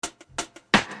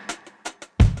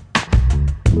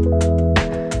Hey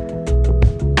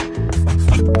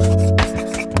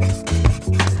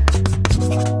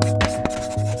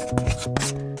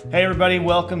everybody,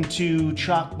 welcome to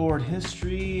Chalkboard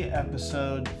History,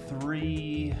 episode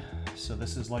 3. So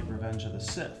this is like Revenge of the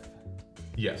Sith.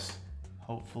 Yes.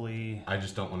 Hopefully... I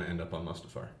just don't want to end up on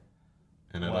Mustafar.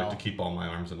 And I'd like to keep all my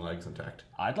arms and legs intact.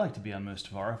 I'd like to be on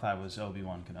Mustafar if I was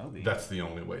Obi-Wan Kenobi. That's the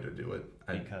only way to do it.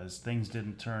 Because things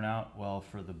didn't turn out well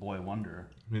for the boy wonder.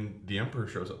 I mean, the Emperor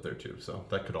shows up there too, so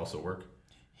that could also work.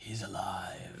 He's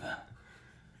alive.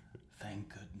 Thank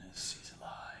goodness he's alive.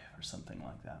 Or something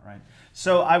like that, right?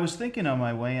 So I was thinking on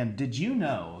my way in, did you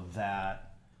know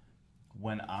that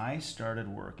when I started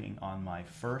working on my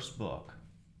first book,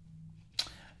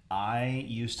 I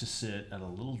used to sit at a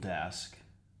little desk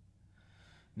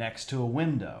next to a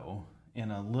window in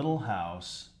a little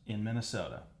house in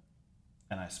Minnesota,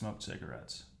 and I smoked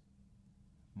cigarettes,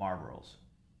 Marlboros.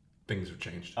 Things have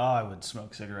changed. Oh, I would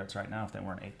smoke cigarettes right now if they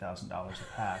weren't $8,000 a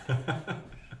pack.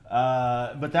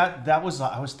 But that was,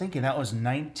 I was thinking that was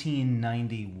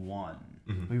 1991.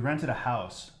 Mm-hmm. We rented a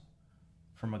house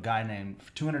from a guy named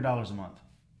 $200 a month.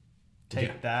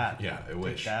 Take that. Yeah, I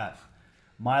wish. Take that.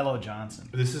 Milo Johnson.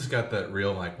 This has got that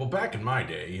real, well, back in my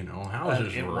day,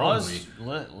 houses were only...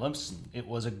 Listen, it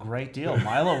was a great deal.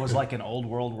 Milo was like an old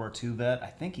World War II vet. I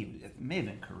think it may have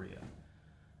been Korea.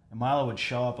 And Milo would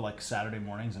show up like Saturday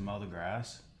mornings and mow the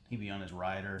grass. He'd be on his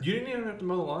rider. You didn't even have to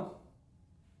mow the lawn?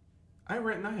 I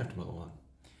rent and I have to mow the lawn.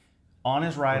 On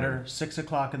his rider, 6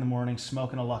 o'clock in the morning,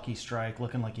 smoking a Lucky Strike,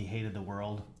 looking like he hated the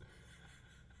world.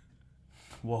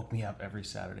 Woke me up every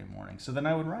Saturday morning. So then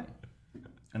I would write.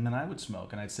 And then I would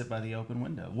smoke, and I'd sit by the open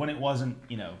window when it wasn't,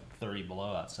 30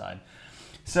 below outside.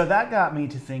 So that got me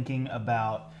to thinking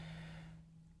about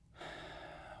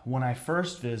when I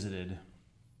first visited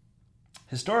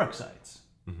historic sites.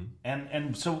 Mm-hmm.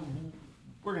 And so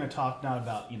we're going to talk not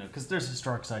about, because there's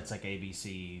historic sites like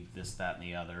ABC, this, that, and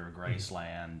the other,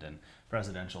 Graceland, and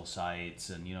presidential sites,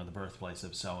 and, the birthplace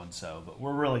of so-and-so. But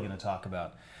we're really going to talk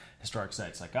about historic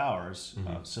sites like ours,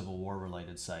 Civil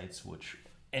War-related sites, which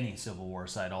any Civil War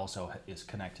site also is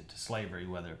connected to slavery,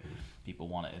 whether people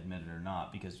want to admit it or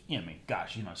not. Because,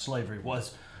 slavery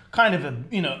was kind of a,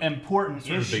 important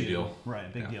sort issue. Of a big deal.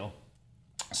 Right, big deal.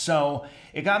 So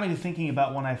it got me to thinking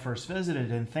about when I first visited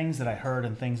and things that I heard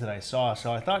and things that I saw.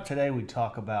 So I thought today we'd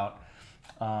talk about,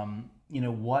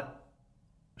 what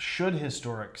should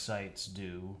historic sites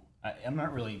do? I'm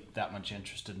not really that much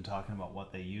interested in talking about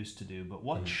what they used to do, but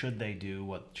what should they do?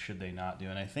 What should they not do?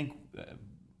 And I think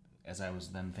as I was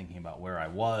then thinking about where I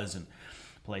was and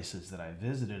places that I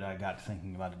visited, I got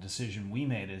thinking about a decision we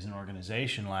made as an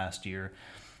organization last year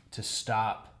to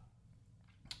stop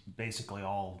basically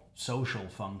all social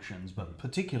functions, but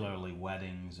particularly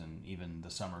weddings and even the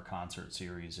summer concert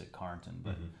series at Carnton.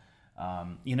 But,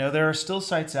 there are still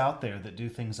sites out there that do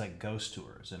things like ghost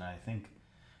tours. And I think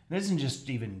it isn't just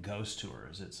even ghost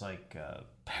tours. It's like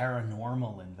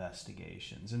paranormal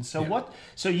investigations. And so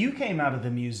so you came out of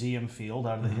the museum field,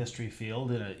 out of the history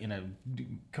field in a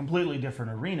completely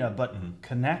different arena, but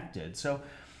connected. So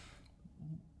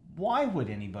why would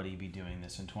anybody be doing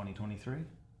this in 2023?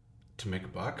 To make a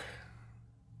buck.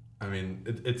 I mean,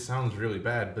 it sounds really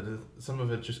bad, but some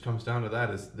of it just comes down to that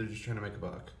is they're just trying to make a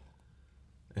buck.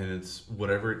 And it's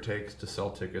whatever it takes to sell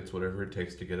tickets, whatever it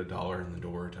takes to get $1 in the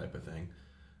door type of thing.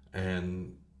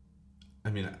 And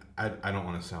I mean, I don't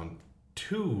want to sound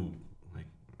too,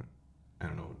 I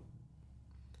don't know.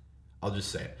 I'll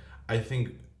just say it. I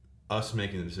think us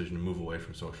making the decision to move away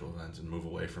from social events and move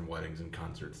away from weddings and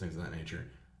concerts, things of that nature,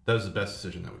 that was the best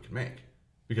decision that we could make.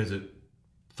 Because it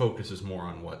focuses more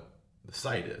on what the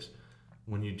site is.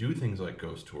 When you do things like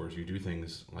ghost tours, you do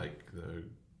things like the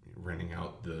renting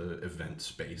out the event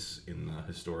space in the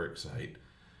historic site,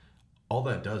 all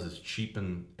that does is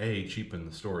cheapen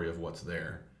the story of what's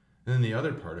there. And then the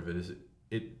other part of it is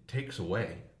it takes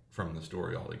away from the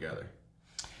story altogether.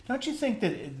 Don't you think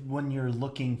that when you're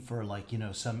looking for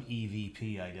some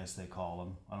EVP, I guess they call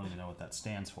them, I don't even know what that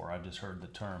stands for, I've just heard the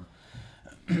term.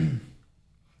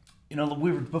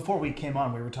 Before we came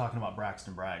on, we were talking about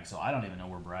Braxton Bragg, so I don't even know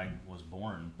where Bragg was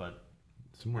born, but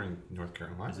somewhere in North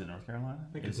Carolina. Is it North Carolina?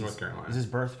 I think it's North Carolina. Is his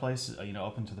birthplace,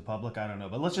 open to the public? I don't know,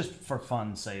 but let's just for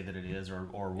fun say that it is, or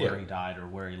where he died, or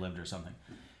where he lived, or something.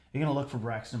 You're gonna look for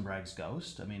Braxton Bragg's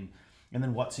ghost. I mean, and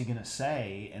then what's he gonna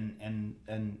say?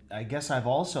 And I guess I've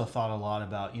also thought a lot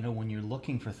about when you're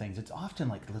looking for things, it's often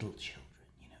like little children.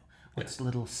 What's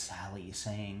little Sally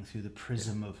saying through the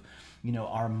prism of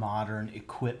our modern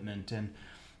equipment,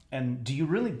 and do you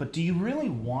really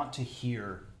want to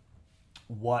hear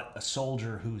what a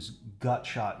soldier who's gut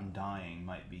shot and dying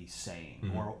might be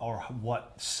saying, or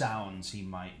what sounds he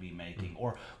might be making,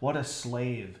 or what a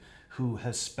slave who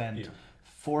has spent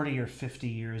 40 or 50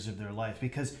 years of their life.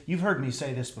 Because you've heard me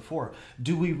say this before.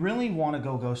 Do we really want to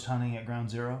go ghost hunting at Ground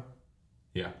Zero?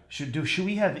 Yeah. Should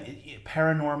we have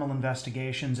paranormal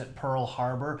investigations at Pearl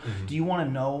Harbor? Do you want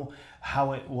to know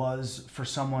how it was for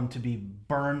someone to be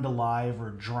burned alive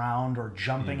or drowned or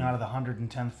jumping out of the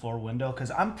 110th floor window?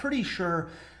 Because I'm pretty sure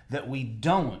that we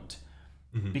don't,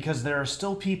 because there are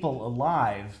still people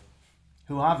alive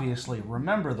who obviously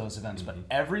remember those events, but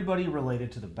everybody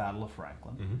related to the Battle of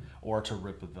Franklin or to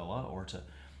Rippavilla or to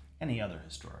any other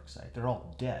historic site, they're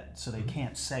all dead, so they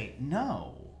can't say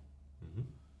no.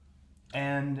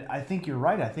 And I think you're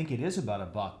right. I think it is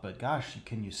about $1, but gosh,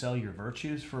 can you sell your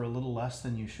virtues for a little less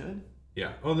than you should?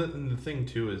 Yeah. Well, the thing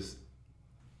too is,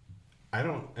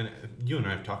 and you and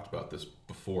I have talked about this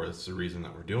before. This is the reason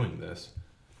that we're doing this.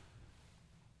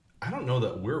 I don't know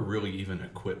that we're really even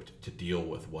equipped to deal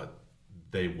with what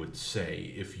they would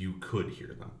say if you could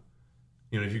hear them.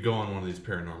 If you go on one of these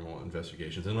paranormal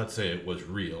investigations, and let's say it was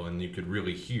real, and you could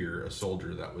really hear a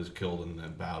soldier that was killed in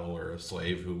that battle, or a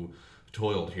slave who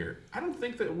toiled here. I don't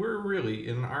think that we're really,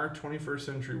 in our 21st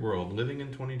century world, living in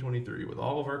 2023 with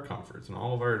all of our comforts and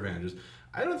all of our advantages,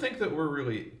 I don't think that we're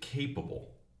really capable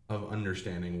of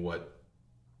understanding what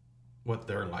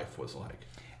their life was like.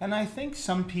 And I think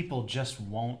some people just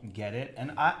won't get it.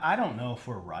 And I don't know if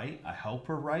we're right. I hope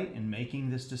we're right in making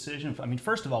this decision. I mean,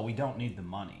 first of all, we don't need the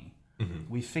money.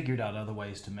 We figured out other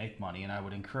ways to make money. And I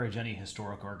would encourage any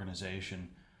historic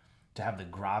organization to have the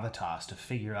gravitas to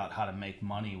figure out how to make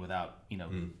money without,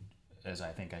 as I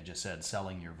think I just said,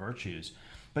 selling your virtues.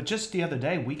 But just the other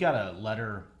day, we got a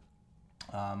letter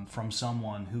from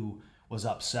someone who was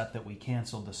upset that we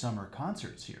canceled the summer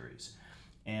concert series.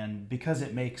 And because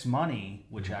it makes money,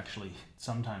 which actually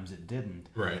sometimes it didn't,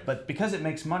 right? But because it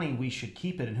makes money, we should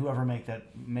keep it. And whoever made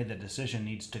that decision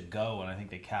needs to go. And I think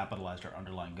they capitalized our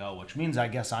underlying go, which means I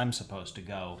guess I'm supposed to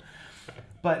go.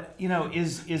 But,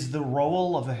 is the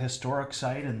role of a historic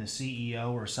site and the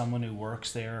CEO or someone who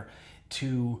works there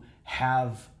to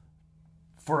have,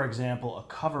 for example, a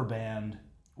cover band?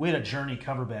 We had a Journey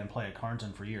cover band play at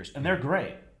Carnton for years, and they're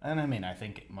great. And I mean, I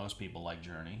think most people like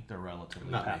Journey. They're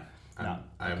relatively... Not me.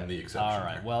 I'm the exception. All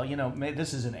right. Well,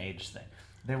 this is an age thing.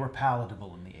 They were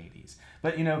palatable in the 80s.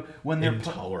 But, when they're...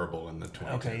 Intolerable in the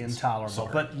 20s. Okay, intolerable.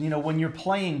 Sorry. But, when you're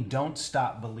playing Don't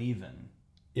Stop Believin',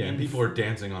 yeah, and people are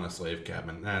dancing on a slave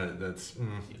cabin. That's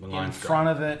in front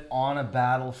of it on a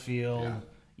battlefield.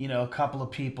 Yeah. A couple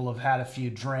of people have had a few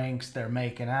drinks. They're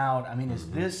making out. I mean, is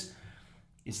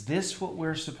this what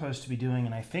we're supposed to be doing?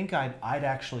 And I think I'd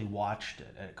actually watched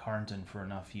it at Carnton for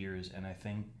enough years, and I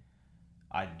think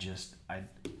I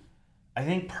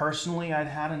think personally I'd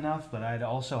had enough, but I'd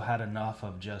also had enough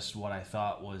of just what I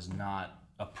thought was not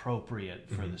appropriate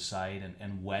for the site,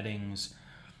 and weddings.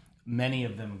 Many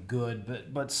of them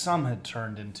good, but some had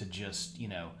turned into just,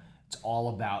 it's all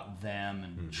about them,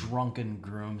 and drunken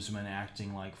groomsmen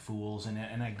acting like fools.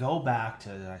 And I go back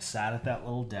to, I sat at that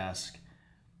little desk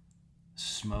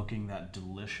smoking that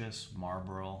delicious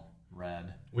Marlboro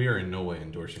Red. We are in no way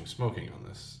endorsing smoking on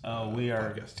this we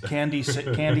are. podcast.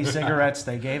 Candy cigarettes,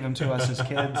 they gave them to us as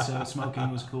kids, so smoking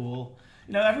was cool.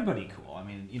 Everybody cool. I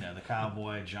mean, the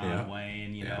cowboy, John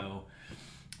Wayne,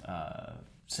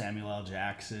 Samuel L.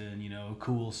 Jackson,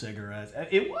 cool cigarettes.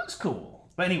 It was cool.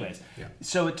 But anyways,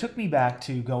 so it took me back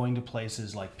to going to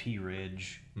places like Pea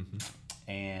Ridge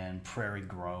and Prairie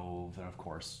Grove, and of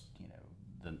course,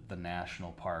 the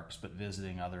national parks, but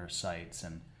visiting other sites.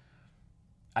 And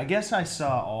I guess I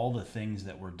saw all the things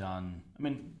that were done. I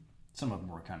mean, some of them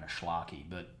were kind of schlocky,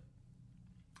 but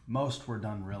most were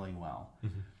done really well.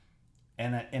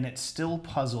 And it still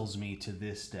puzzles me to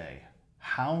this day,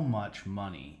 how much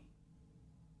money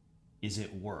is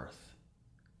it worth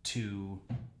to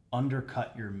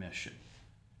undercut your mission?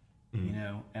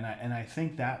 And I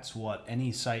think that's what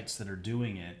any sites that are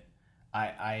doing it,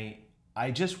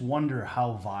 I just wonder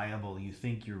how viable you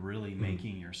think you're really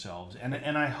making yourselves.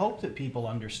 And I hope that people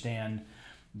understand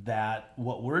that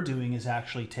what we're doing is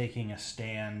actually taking a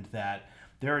stand, that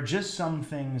there are just some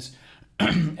things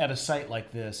at a site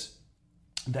like this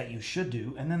that you should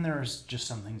do, and then there's just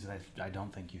some things that I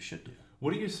don't think you should do.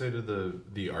 What do you say to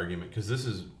the argument?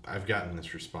 Because I've gotten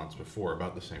this response before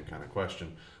about the same kind of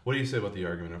question. What do you say about the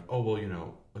argument of,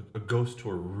 a ghost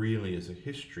tour really is a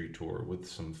history tour with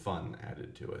some fun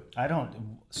added to it?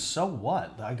 So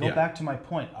what? I go back to my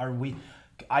point.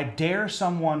 I dare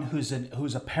someone who's a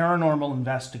paranormal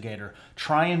investigator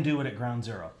try and do it at Ground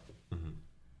Zero.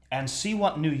 and see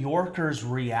what New Yorkers'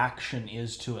 reaction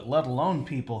is to it, let alone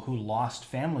people who lost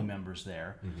family members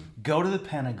there. Go to the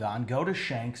Pentagon, go to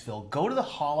Shanksville, go to the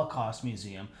Holocaust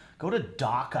Museum, go to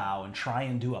Dachau and try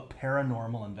and do a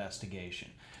paranormal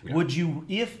investigation. Yeah. Would you,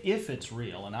 if it's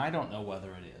real, and I don't know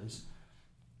whether it is,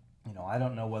 I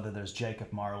don't know whether there's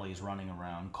Jacob Marley's running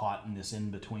around caught in this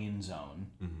in-between zone,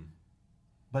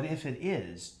 but if it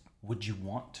is, would you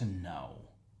want to know?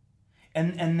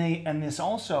 And this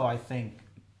also, I think,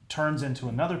 turns into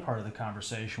another part of the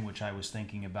conversation which I was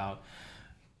thinking about,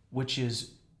 which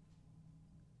is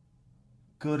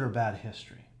good or bad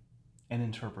history and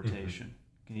interpretation.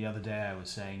 The other day I was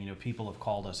saying, people have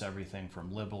called us everything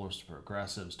from liberals to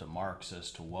progressives to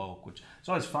Marxists to woke, which it's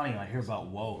always funny when I hear about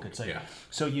woke. It's like,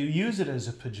 so you use it as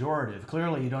a pejorative.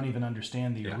 Clearly you don't even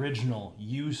understand the original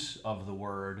use of the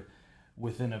word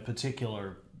within a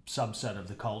particular subset of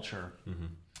the culture.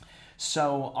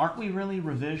 So aren't we really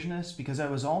revisionist? Because I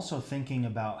was also thinking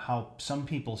about how some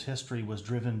people's history was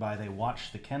driven by they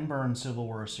watched the Ken Burns Civil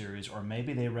War series, or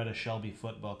maybe they read a Shelby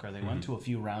Foote book, or they went to a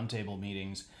few roundtable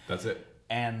meetings. That's it.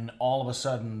 And all of a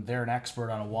sudden they're an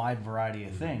expert on a wide variety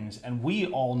of things. And we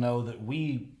all know that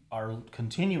we are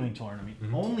continuing to learn. I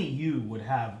mean, only you would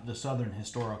have the Southern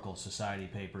Historical Society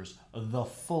papers, the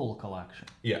full collection.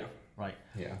 Yeah. Right?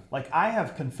 Yeah. Like, I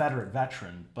have Confederate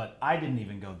veteran, but I didn't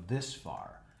even go this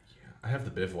far. I have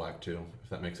the bivouac too, if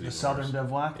that makes it The Southern worse.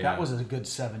 Bivouac? Yeah. That was a good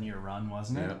 7-year run,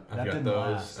 wasn't it? Yeah, That got didn't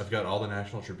last. I've got all the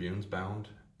National Tribunes bound.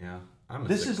 Yeah. I'm a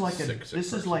This sick, is like sick this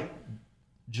person. is like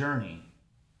Journey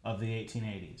of the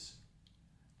 1880s.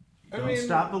 Don't mean,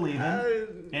 stop believing.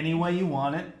 Any way you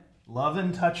want it.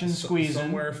 Loving, touching, squeezing.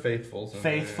 Somewhere faithful.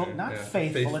 Faithful, not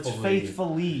faithful. It's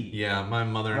faithfully. Yeah, my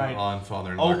mother-in-law and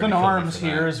father-in-law. Open Arms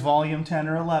here is volume 10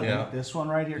 or 11. Yeah. This one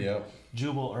right here. Yep.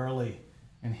 Jubal Early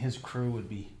and his crew would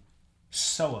be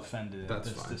so offended at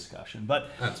this discussion.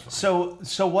 But that's fine.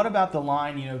 So what about the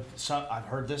line? I've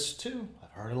heard this too.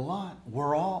 I've heard it a lot.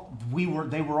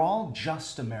 They were all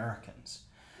just Americans.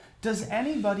 Does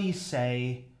anybody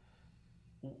say,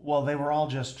 well, they were all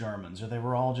just Germans, or they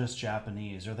were all just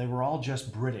Japanese, or they were all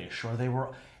just British, or they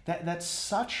were that's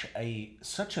such a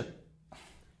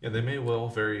Yeah, they may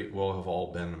very well have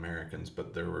all been Americans,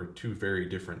 but there were two very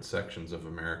different sections of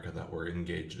America that were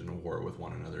engaged in a war with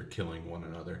one another, killing one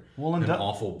another in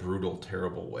awful, brutal,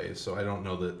 terrible ways. So I don't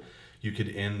know that you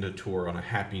could end a tour on a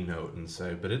happy note and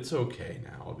say, but it's okay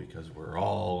now because we're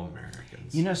all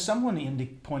Americans.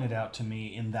 Someone pointed out to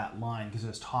me in that line, because I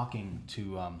was talking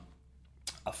to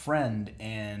a friend,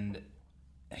 and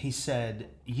he said,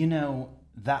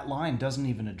 that line doesn't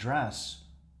even address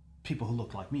people who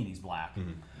look like me, and he's black.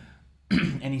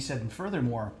 And he said, and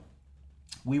furthermore,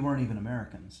 we weren't even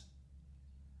Americans.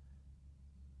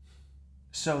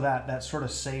 So that sort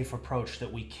of safe approach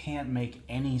that we can't make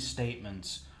any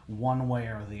statements one way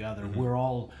or the other.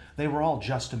 They were all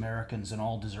just Americans and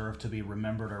all deserve to be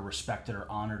remembered or respected or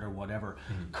honored or whatever,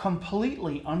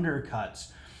 completely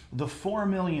undercuts the 4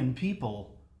 million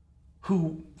people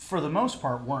who, for the most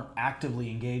part, weren't actively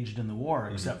engaged in the war,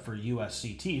 except for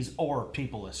USCTs or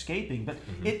people escaping. But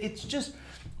it's just,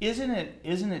 isn't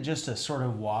it just a sort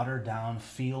of watered down,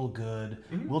 feel good?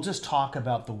 We'll just talk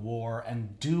about the war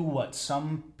and do what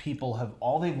some people have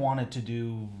all they wanted to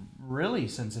do really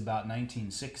since about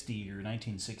 1960 or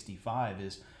 1965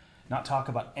 is not talk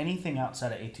about anything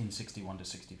outside of 1861 to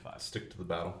 65. Stick to the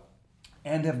battle.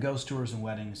 And have ghost tours and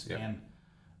weddings and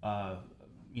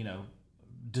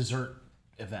dessert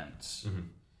events,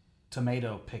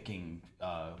 tomato picking,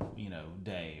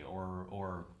 day,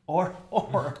 or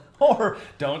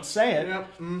don't say it.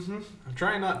 Yep. I'm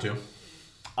trying not to.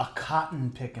 A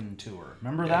cotton picking tour.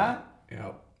 Remember that?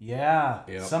 Yep. Yeah.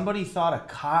 Yep. Somebody thought a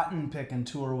cotton picking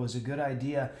tour was a good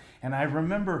idea, and I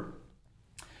remember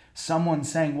someone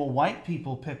saying, "Well, white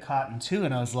people pick cotton too,"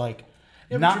 and I was like,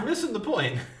 but you're missing the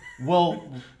point."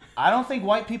 Well, I don't think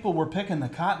white people were picking the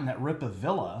cotton at Ripa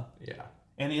Villa. Yeah.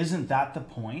 And isn't that the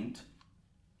point?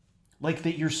 Like,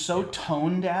 that you're so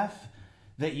tone deaf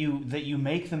that you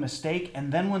make the mistake,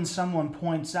 and then when someone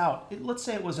points out, let's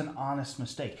say it was an honest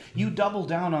mistake, you double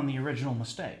down on the original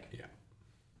mistake. Yeah.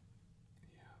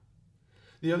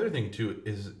 The other thing too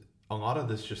is a lot of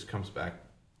this just comes back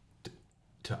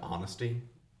to honesty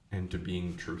and to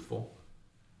being truthful.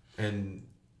 And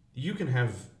you can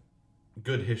have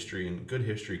good history, and good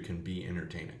history can be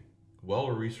entertaining.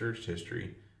 Well-researched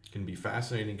history can be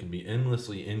fascinating, can be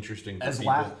endlessly interesting for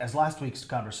people. As last week's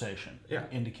conversation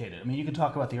indicated. I mean, you can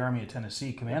talk about the Army of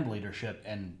Tennessee command leadership,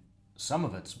 and some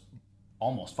of it's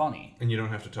almost funny. And you don't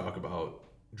have to talk about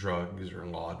drugs or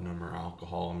laudanum or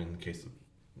alcohol. I mean, in the case of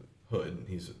Hood,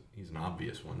 he's an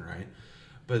obvious one, right?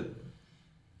 But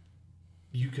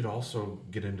you could also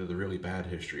get into the really bad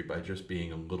history by just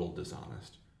being a little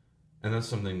dishonest. And that's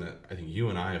something that I think you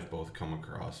and I have both come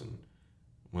across. And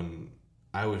when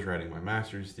I was writing my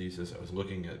master's thesis, I was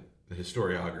looking at the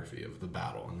historiography of the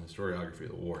battle and the historiography of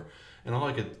the war. And all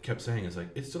I kept saying is like,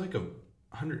 it's like a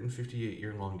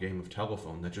 158-year-long game of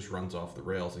telephone that just runs off the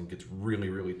rails and gets really,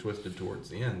 really twisted towards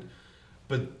the end.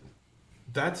 But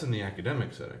that's in the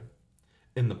academic setting.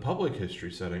 In the public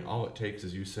history setting, all it takes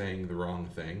is you saying the wrong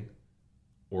thing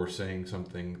or saying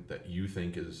something that you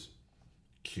think is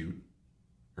cute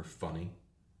or funny,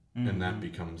 and that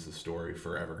becomes the story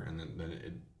forever. And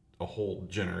then a whole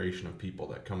generation of people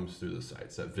that comes through the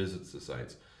sites, that visits the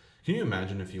sites. Can you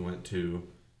imagine if you went to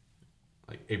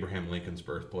like Abraham Lincoln's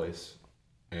birthplace?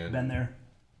 And Been there.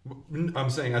 I'm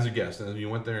saying as a guest, and you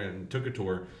went there and took a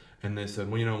tour, and they said,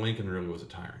 well, you know, Lincoln really was a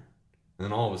tyrant. And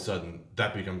then all of a sudden,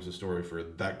 that becomes a story for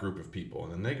that group of people.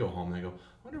 And then they go home and they go,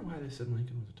 I wonder why they said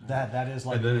Lincoln was a tyrant. That is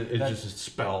like, and then it just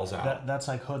spells out. That's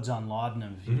like Hood's on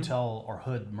laudanum. If you tell, or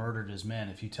Hood murdered his men,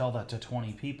 if you tell that to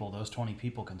 20 people, those 20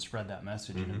 people can spread that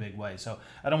message in a big way. So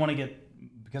I don't want to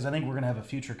get, because I think we're going to have a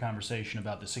future conversation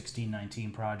about the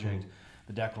 1619 Project,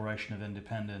 the Declaration of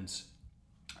Independence,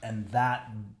 and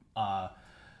that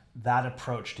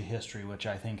approach to history, which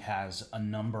I think has a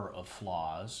number of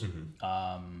flaws,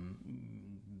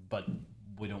 but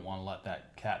we don't want to let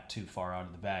that cat too far out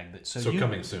of the bag. But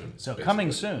coming soon. So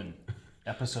coming soon,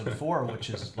 episode 4, which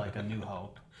is like A New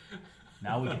Hope.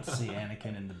 Now we get to see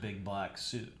Anakin in the big black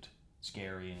suit,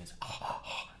 scary, and his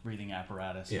breathing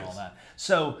apparatus and all that.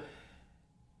 So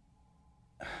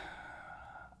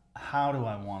how do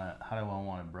I want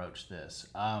to broach this?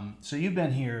 So you've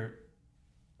been here.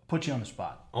 Put you on the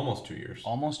spot. Almost 2 years.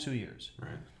 Almost 2 years.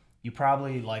 Right. You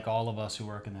probably, like all of us who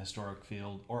work in the historic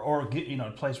field, or you know,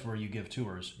 a place where you give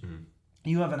tours,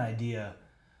 you have an idea,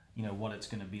 you know, what it's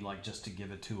going to be like just to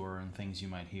give a tour and things you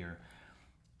might hear.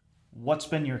 What's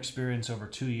been your experience over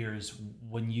 2 years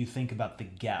when you think about the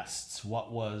guests?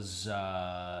 What was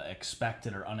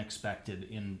expected or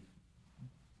unexpected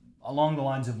along the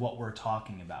lines of what we're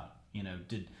talking about? You know,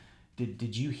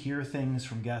 did you hear things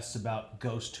from guests about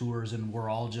ghost tours and we're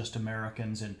all just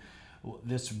Americans and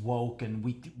this woke and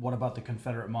what about the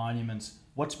Confederate monuments?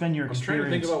 What's been your experience? I'm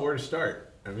trying to think about where to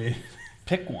start. I mean,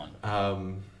 pick one.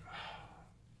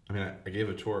 I gave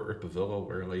a tour at Rippavilla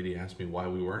where a lady asked me why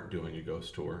we weren't doing a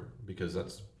ghost tour, because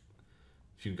that's,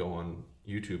 if you go on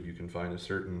YouTube, you can find a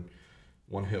certain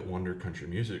one-hit wonder country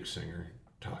music singer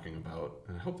talking about,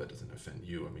 and I hope that doesn't offend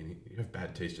you. I mean, you have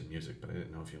bad taste in music, but I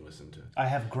didn't know if you listened to. I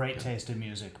have great taste in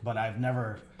music, but I've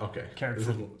never cared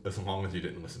for. As long as you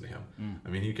didn't listen to him. I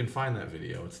mean, you can find that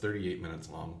video. It's 38 minutes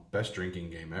long. Best drinking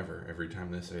game ever. Every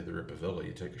time they say the Rippavilla,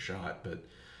 you take a shot. But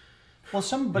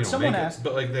someone asked.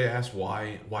 But like they asked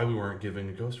why we weren't giving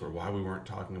a ghost tour, why we weren't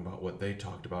talking about what they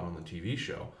talked about on the TV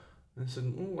show, and I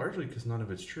said, well, largely because none of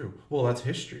it's true. Well, that's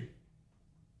history.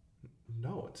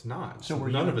 No, it's not. So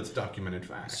none of it's documented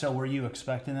fact. So were you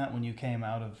expecting that when you came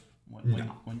out of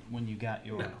when you got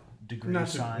your degree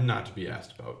signed? Not to be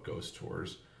asked about ghost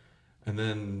tours, and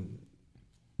then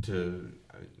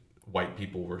white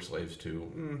people were slaves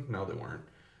too. No, they weren't.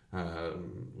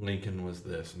 Lincoln was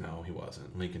this. No, he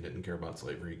wasn't. Lincoln didn't care about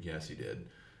slavery. Yes, he did.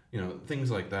 You know,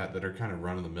 things like that are kind of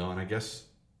run of the mill. And I guess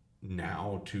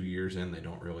now, 2 years in, they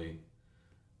don't really.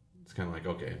 It's kind of like,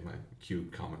 okay, my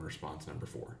cute common response number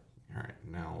 4. All right,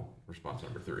 now response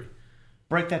number 3.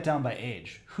 Break that down by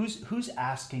age. Who's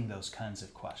asking those kinds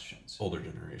of questions? Older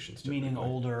generations. Typically. Meaning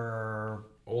older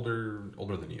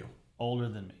than you. Older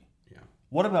than me. Yeah.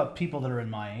 What about people that are in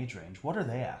my age range? What are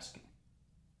they asking?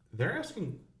 They're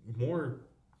asking more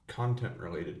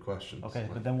content-related questions. Okay,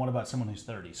 but then what about someone who's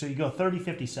 30? So you go 30,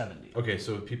 50, 70. Okay,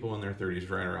 so people in their 30s,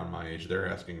 right around my age, they're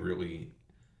asking really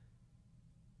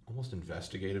almost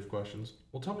investigative questions.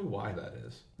 Well, tell me why that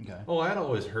is. Okay. Oh, I had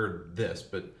always heard this,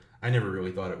 but I never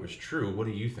really thought it was true. What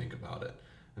do you think about it?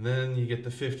 And then you get the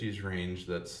 50s range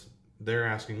they're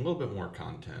asking a little bit more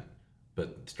content,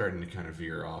 but starting to kind of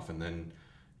veer off. And then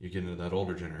you get into that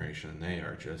older generation, and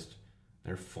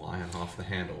they're flying off the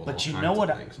handle with but all you know kinds what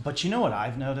of things. But you know what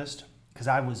I've noticed? Because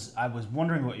I was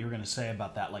wondering what you were going to say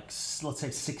about that, like, let's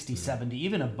say 60, 70,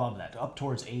 even above that, up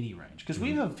towards 80 range. Because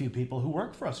we have a few people who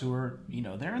work for us who are, you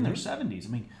know, they're in their 70s. I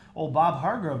mean, old Bob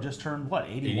Hargrove just turned, what,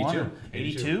 81?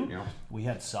 82? Yeah. We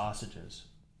had sausages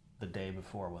the day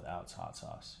before without hot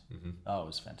sauce. Oh, it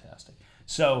was fantastic.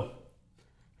 So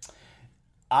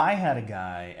I had a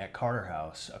guy at Carter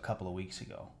House a couple of weeks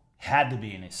ago. Had to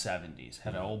be in his 70s.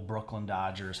 Had an old Brooklyn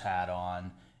Dodgers hat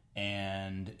on.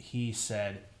 And he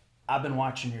said, I've been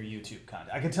watching your YouTube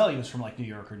content. I could tell he was from like New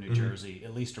York or New Jersey,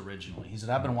 at least originally. He said,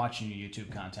 I've been watching your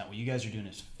YouTube content. What you guys are doing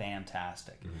is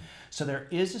fantastic. So there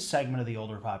is a segment of the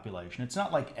older population. It's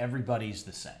not like everybody's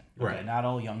the same. Okay? Right. Not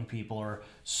all young people are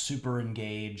super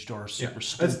engaged or super Yeah,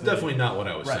 stupid. that's definitely not what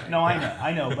I was saying. No,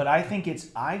 I know. But I think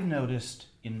I've noticed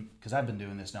because I've been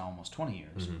doing this now almost 20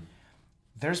 years,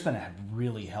 there's been a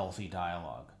really healthy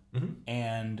dialogue.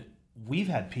 And we've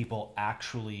had people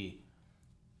actually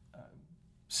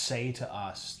say to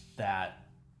us that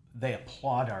they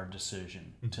applaud our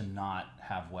decision to not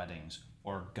have weddings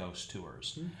or ghost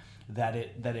tours. That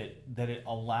it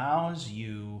allows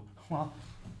you, well,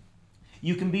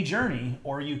 you can be Journey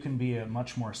or you can be a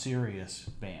much more serious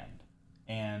band.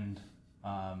 And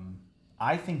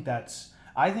I think that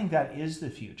is the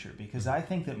future, because I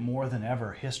think that more than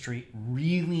ever history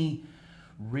really,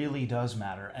 really does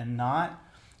matter, and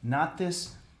not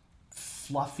this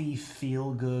fluffy,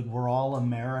 feel good, we're all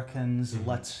Americans,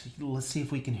 let's see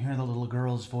if we can hear the little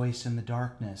girl's voice in the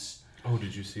darkness. Oh,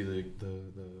 did you see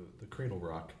the Cradle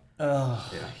Rock?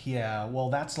 Yeah. Well,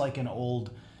 that's like an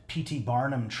old P.T.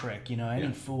 Barnum trick.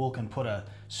 Any fool can put a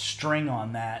string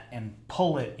on that and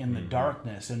pull it in the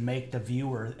darkness and make the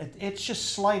viewer. It's just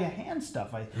sleight of hand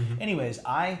stuff. Anyways,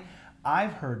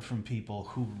 I've heard from people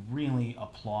who really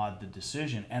applaud the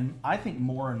decision, and I think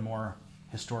more and more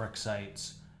historic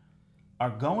sites are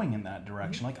going in that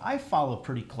direction. Like, I follow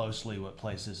pretty closely what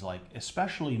places like,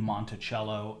 especially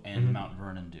Monticello and Mount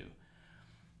Vernon do.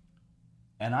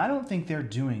 And I don't think they're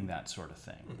doing that sort of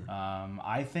thing.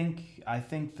 I think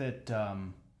that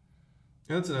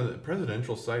That's another,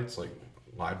 presidential sites like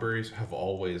libraries have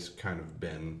always kind of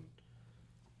been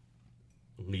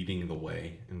leading the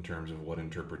way in terms of what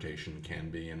interpretation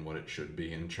can be and what it should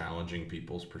be, and challenging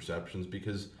people's perceptions,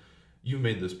 because you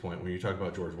made this point when you talk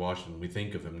about George Washington, we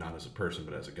think of him not as a person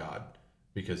but as a god,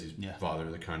 because he's father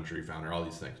of the country, founder, all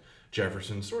these things.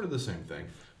 Jefferson, sort of the same thing,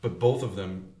 but both of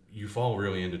them you fall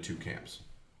really into two camps.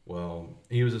 Well,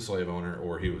 he was a slave owner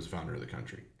or he was founder of the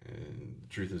country, and the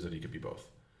truth is that he could be both.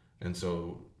 And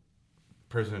so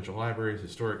presidential libraries,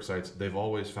 historic sites, they've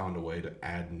always found a way to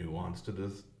add nuance to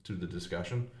the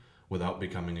discussion without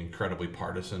becoming incredibly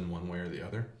partisan one way or the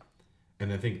other.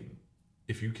 And I think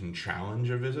if you can challenge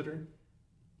a visitor,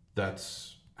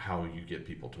 that's how you get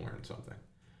people to learn something.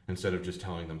 Instead of just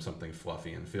telling them something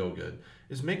fluffy and feel good,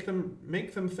 is make them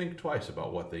think twice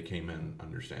about what they came in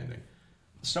understanding.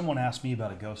 Someone asked me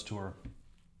about a ghost tour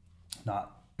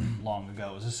not long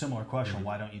ago. It was a similar question.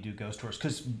 Why don't you do ghost tours?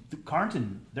 Because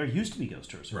Carnton, there used to be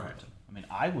ghost tours in Carnton. I mean,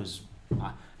 I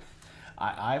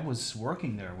was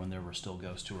working there when there were still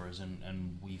ghost tours,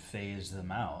 and we phased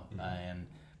them out.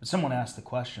 But someone asked the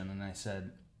question, and I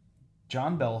said,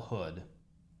 John Bell Hood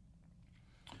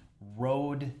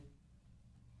rode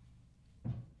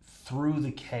through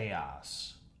the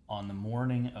chaos on the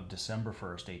morning of December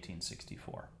 1st,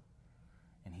 1864.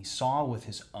 And he saw with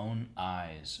his own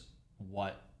eyes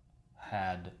what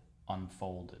had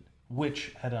unfolded,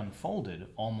 which had unfolded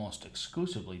almost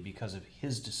exclusively because of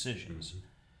his decisions.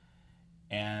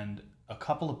 And a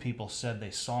couple of people said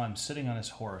they saw him sitting on his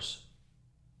horse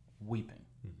weeping.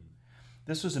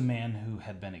 This was a man who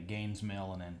had been at Gaines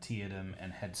Mill and Antietam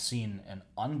and had seen an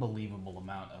unbelievable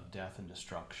amount of death and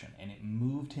destruction, and it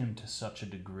moved him to such a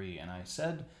degree. And I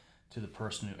said to the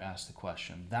person who asked the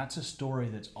question, that's a story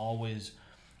that's always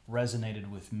resonated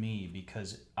with me,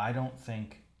 because I don't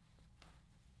think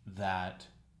that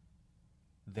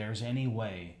there's any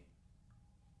way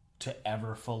to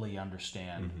ever fully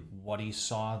understand what he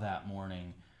saw that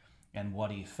morning and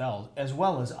what he felt, as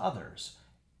well as others.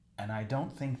 And I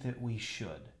don't think that we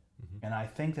should. And I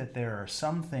think that there are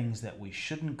some things that we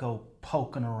shouldn't go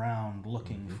poking around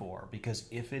looking for, because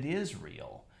if it is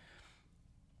real,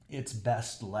 it's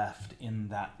best left in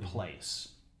that place.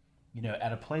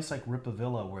 At a place like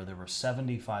Rippavilla, where there were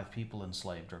 75 people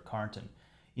enslaved, or Carnton,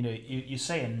 you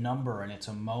say a number and it's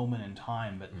a moment in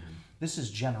time, but this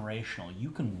is generational.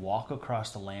 You can walk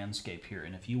across the landscape here,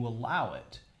 and if you allow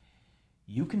it,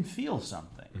 you can feel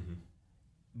something.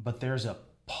 But there's a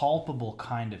palpable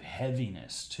kind of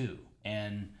heaviness too.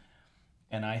 And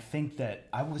I think that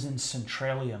I was in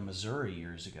Centralia, Missouri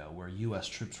years ago, where U.S.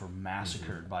 troops were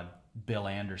massacred by Bill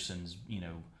Anderson's,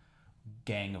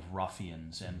 gang of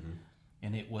ruffians,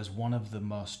 and it was one of the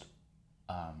most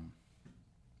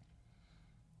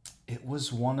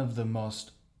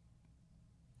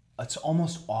it's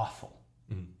almost awful.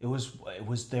 It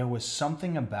was there was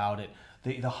something about it.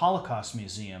 The Holocaust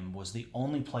Museum was the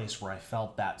only place where I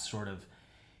felt that sort of,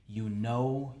 you're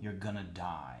gonna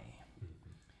die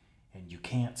and you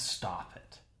can't stop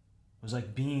it. It was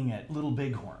like being at Little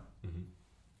Bighorn.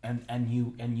 and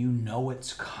you know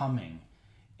it's coming.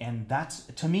 And that's,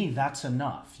 to me, that's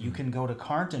enough. You can go to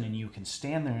Carnton and you can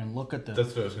stand there and look at the...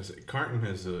 That's what I was going to say. Carnton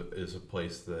is a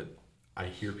place that I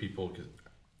hear people, because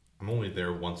I'm only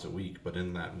there once a week, but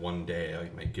in that one day, I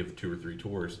might give 2 or 3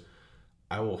 tours.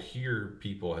 I will hear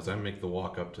people as I make the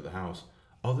walk up to the house,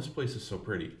 oh, this place is so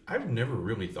pretty. I've never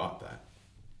really thought that.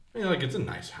 I mean, like, it's a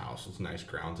nice house. It's nice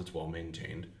grounds. It's well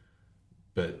maintained.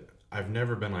 But I've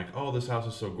never been like, oh, this house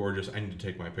is so gorgeous, I need to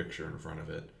take my picture in front of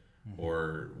it.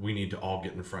 Or we need to all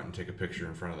get in front and take a picture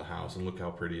in front of the house and look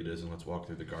how pretty it is and let's walk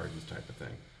through the gardens type of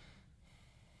thing.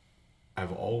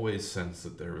 I've always sensed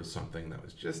that there was something that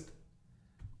was just...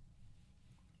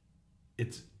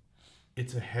 It's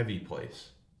a heavy place.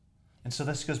 And so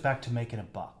this goes back to making a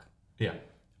buck. Yeah.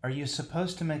 Are you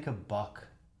supposed to make a buck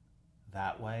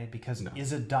that way? Because No.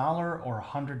 is $1 or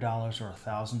 $100 or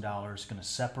 $1,000 going to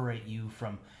separate you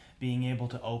from being able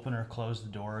to open or close the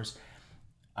doors?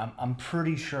 I'm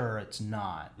pretty sure it's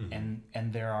not. Mm-hmm.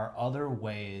 And there are other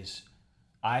ways,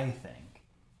 I think,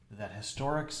 that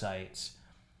historic sites...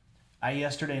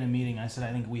 yesterday in a meeting, I said,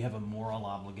 I think we have a moral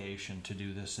obligation to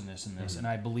do this and this and this. And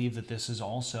I believe that this is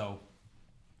also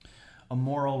a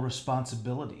moral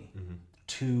responsibility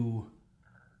to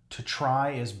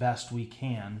try as best we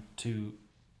can to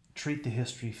treat the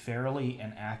history fairly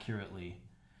and accurately,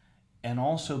 and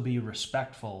also be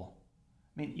respectful.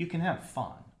 I mean, you can have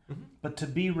fun, but to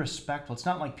be respectful, it's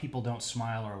not like people don't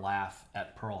smile or laugh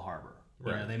at Pearl Harbor. You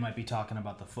know, Right. they might be talking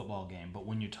about the football game, but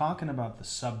when you're talking about the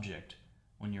subject,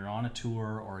 when you're on a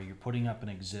tour or you're putting up an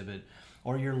exhibit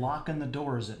or you're locking the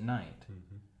doors at night,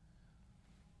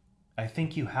 I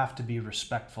think you have to be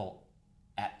respectful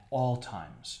at all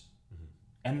times.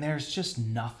 And there's just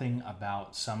nothing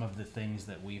about some of the things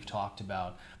that we've talked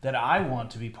about that I want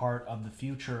to be part of the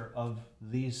future of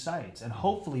these sites. And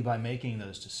hopefully by making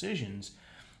those decisions,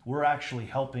 we're actually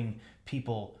helping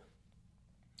people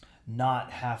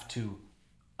not have to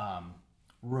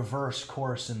reverse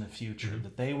course in the future,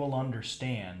 that they will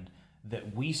understand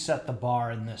that we set the bar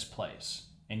in this place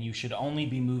and you should only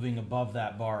be moving above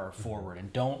that bar or forward,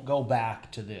 and don't go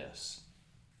back to this.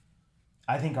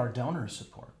 I think our donors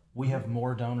support. We have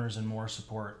more donors and more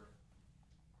support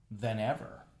than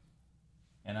ever.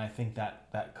 And I think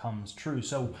that comes true.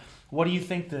 So what do you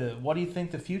think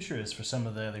the future is for some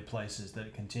of the other places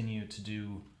that continue to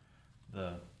do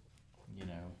the,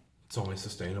 It's only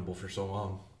sustainable for so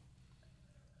long.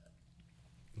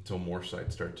 Until more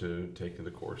sites start to take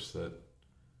the course that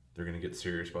they're going to get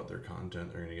serious about their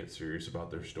content, they're going to get serious about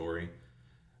their story,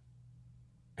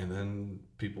 and then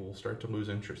people will start to lose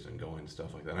interest in going to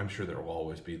stuff like that. I'm sure there will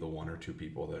always be the 1 or 2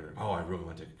 people that are, oh, I really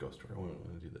want to take a ghost tour, I really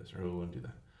want to do this, I really want to do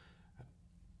that.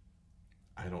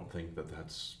 I don't think that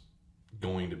that's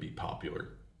going to be popular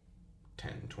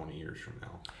 10, 20 years from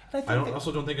now.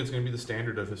 Also don't think it's going to be the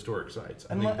standard of historic sites.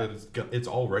 I think that it's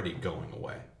already going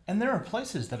away. And there are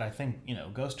places that I think,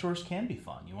 ghost tours can be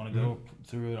fun. You want to go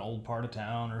through an old part of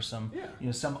town or some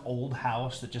old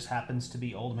house that just happens to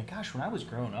be old. I mean, gosh, when I was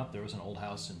growing up, there was an old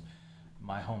house in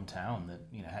my hometown that,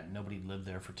 had nobody lived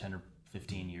there for 10 or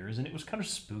 15 years. And it was kind of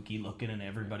spooky looking and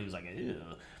everybody was like, ew.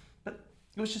 But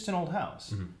it was just an old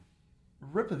house.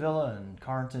 Ripavilla and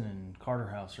Carnton and Carter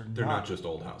House They're not just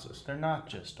old houses. They're not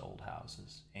just old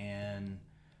houses. And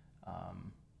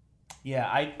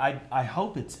I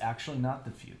hope it's actually not the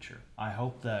future. I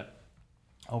hope that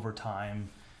over time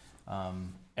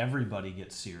everybody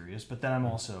gets serious. But then I'm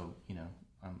also,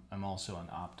 I'm also an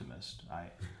optimist.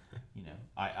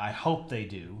 I hope they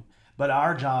do. But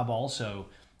our job also,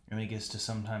 I guess, to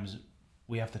sometimes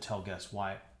we have to tell guests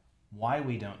why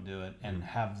we don't do it, and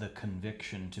have the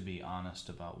conviction to be honest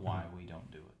about why we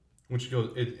don't do it. Which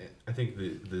goes, I think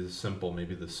the simple,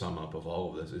 maybe the sum up of all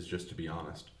of this is just to be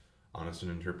honest. Honest in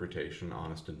interpretation,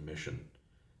 honest in mission.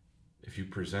 If you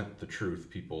present the truth,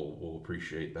 people will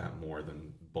appreciate that more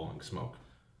than blowing smoke.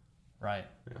 Right.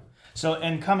 Yeah. So,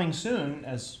 and coming soon,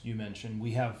 as you mentioned,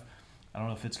 we have, I don't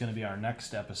know if it's going to be our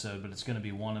next episode, but it's going to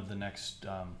be one of the next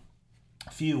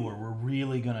few where we're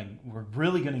really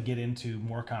gonna get into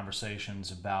more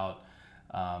conversations about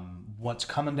what's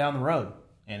coming down the road.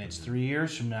 And it's 3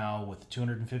 years from now, with the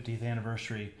 250th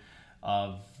anniversary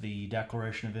of the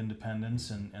Declaration of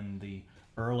Independence and the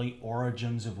early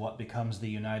origins of what becomes the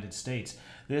United States.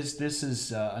 This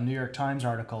is a New York Times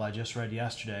article I just read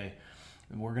yesterday.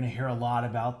 We're going to hear a lot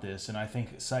about this, and I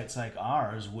think sites like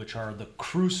ours, which are the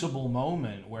crucible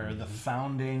moment where the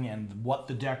founding and what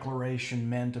the Declaration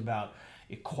meant about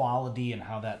equality and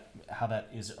how that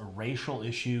is a racial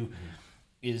issue,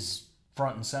 is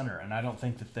front and center. And I don't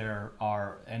think that there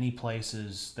are any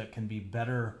places that can be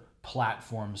better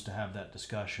platforms to have that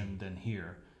discussion than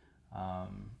here.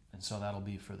 And so that'll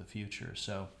be for the future.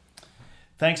 So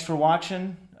thanks for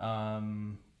watching.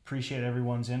 Appreciate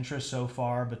everyone's interest so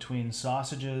far between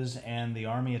sausages and the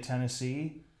Army of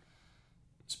Tennessee.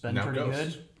 It's been Now pretty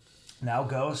Ghosts. good. Now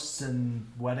ghosts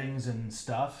and weddings and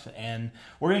stuff, and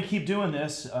we're gonna keep doing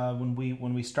this. When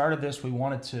we started this, we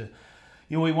wanted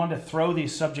to throw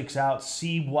these subjects out,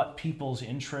 see what people's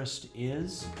interest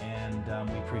is, and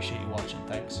we appreciate you watching.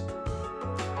 Thanks.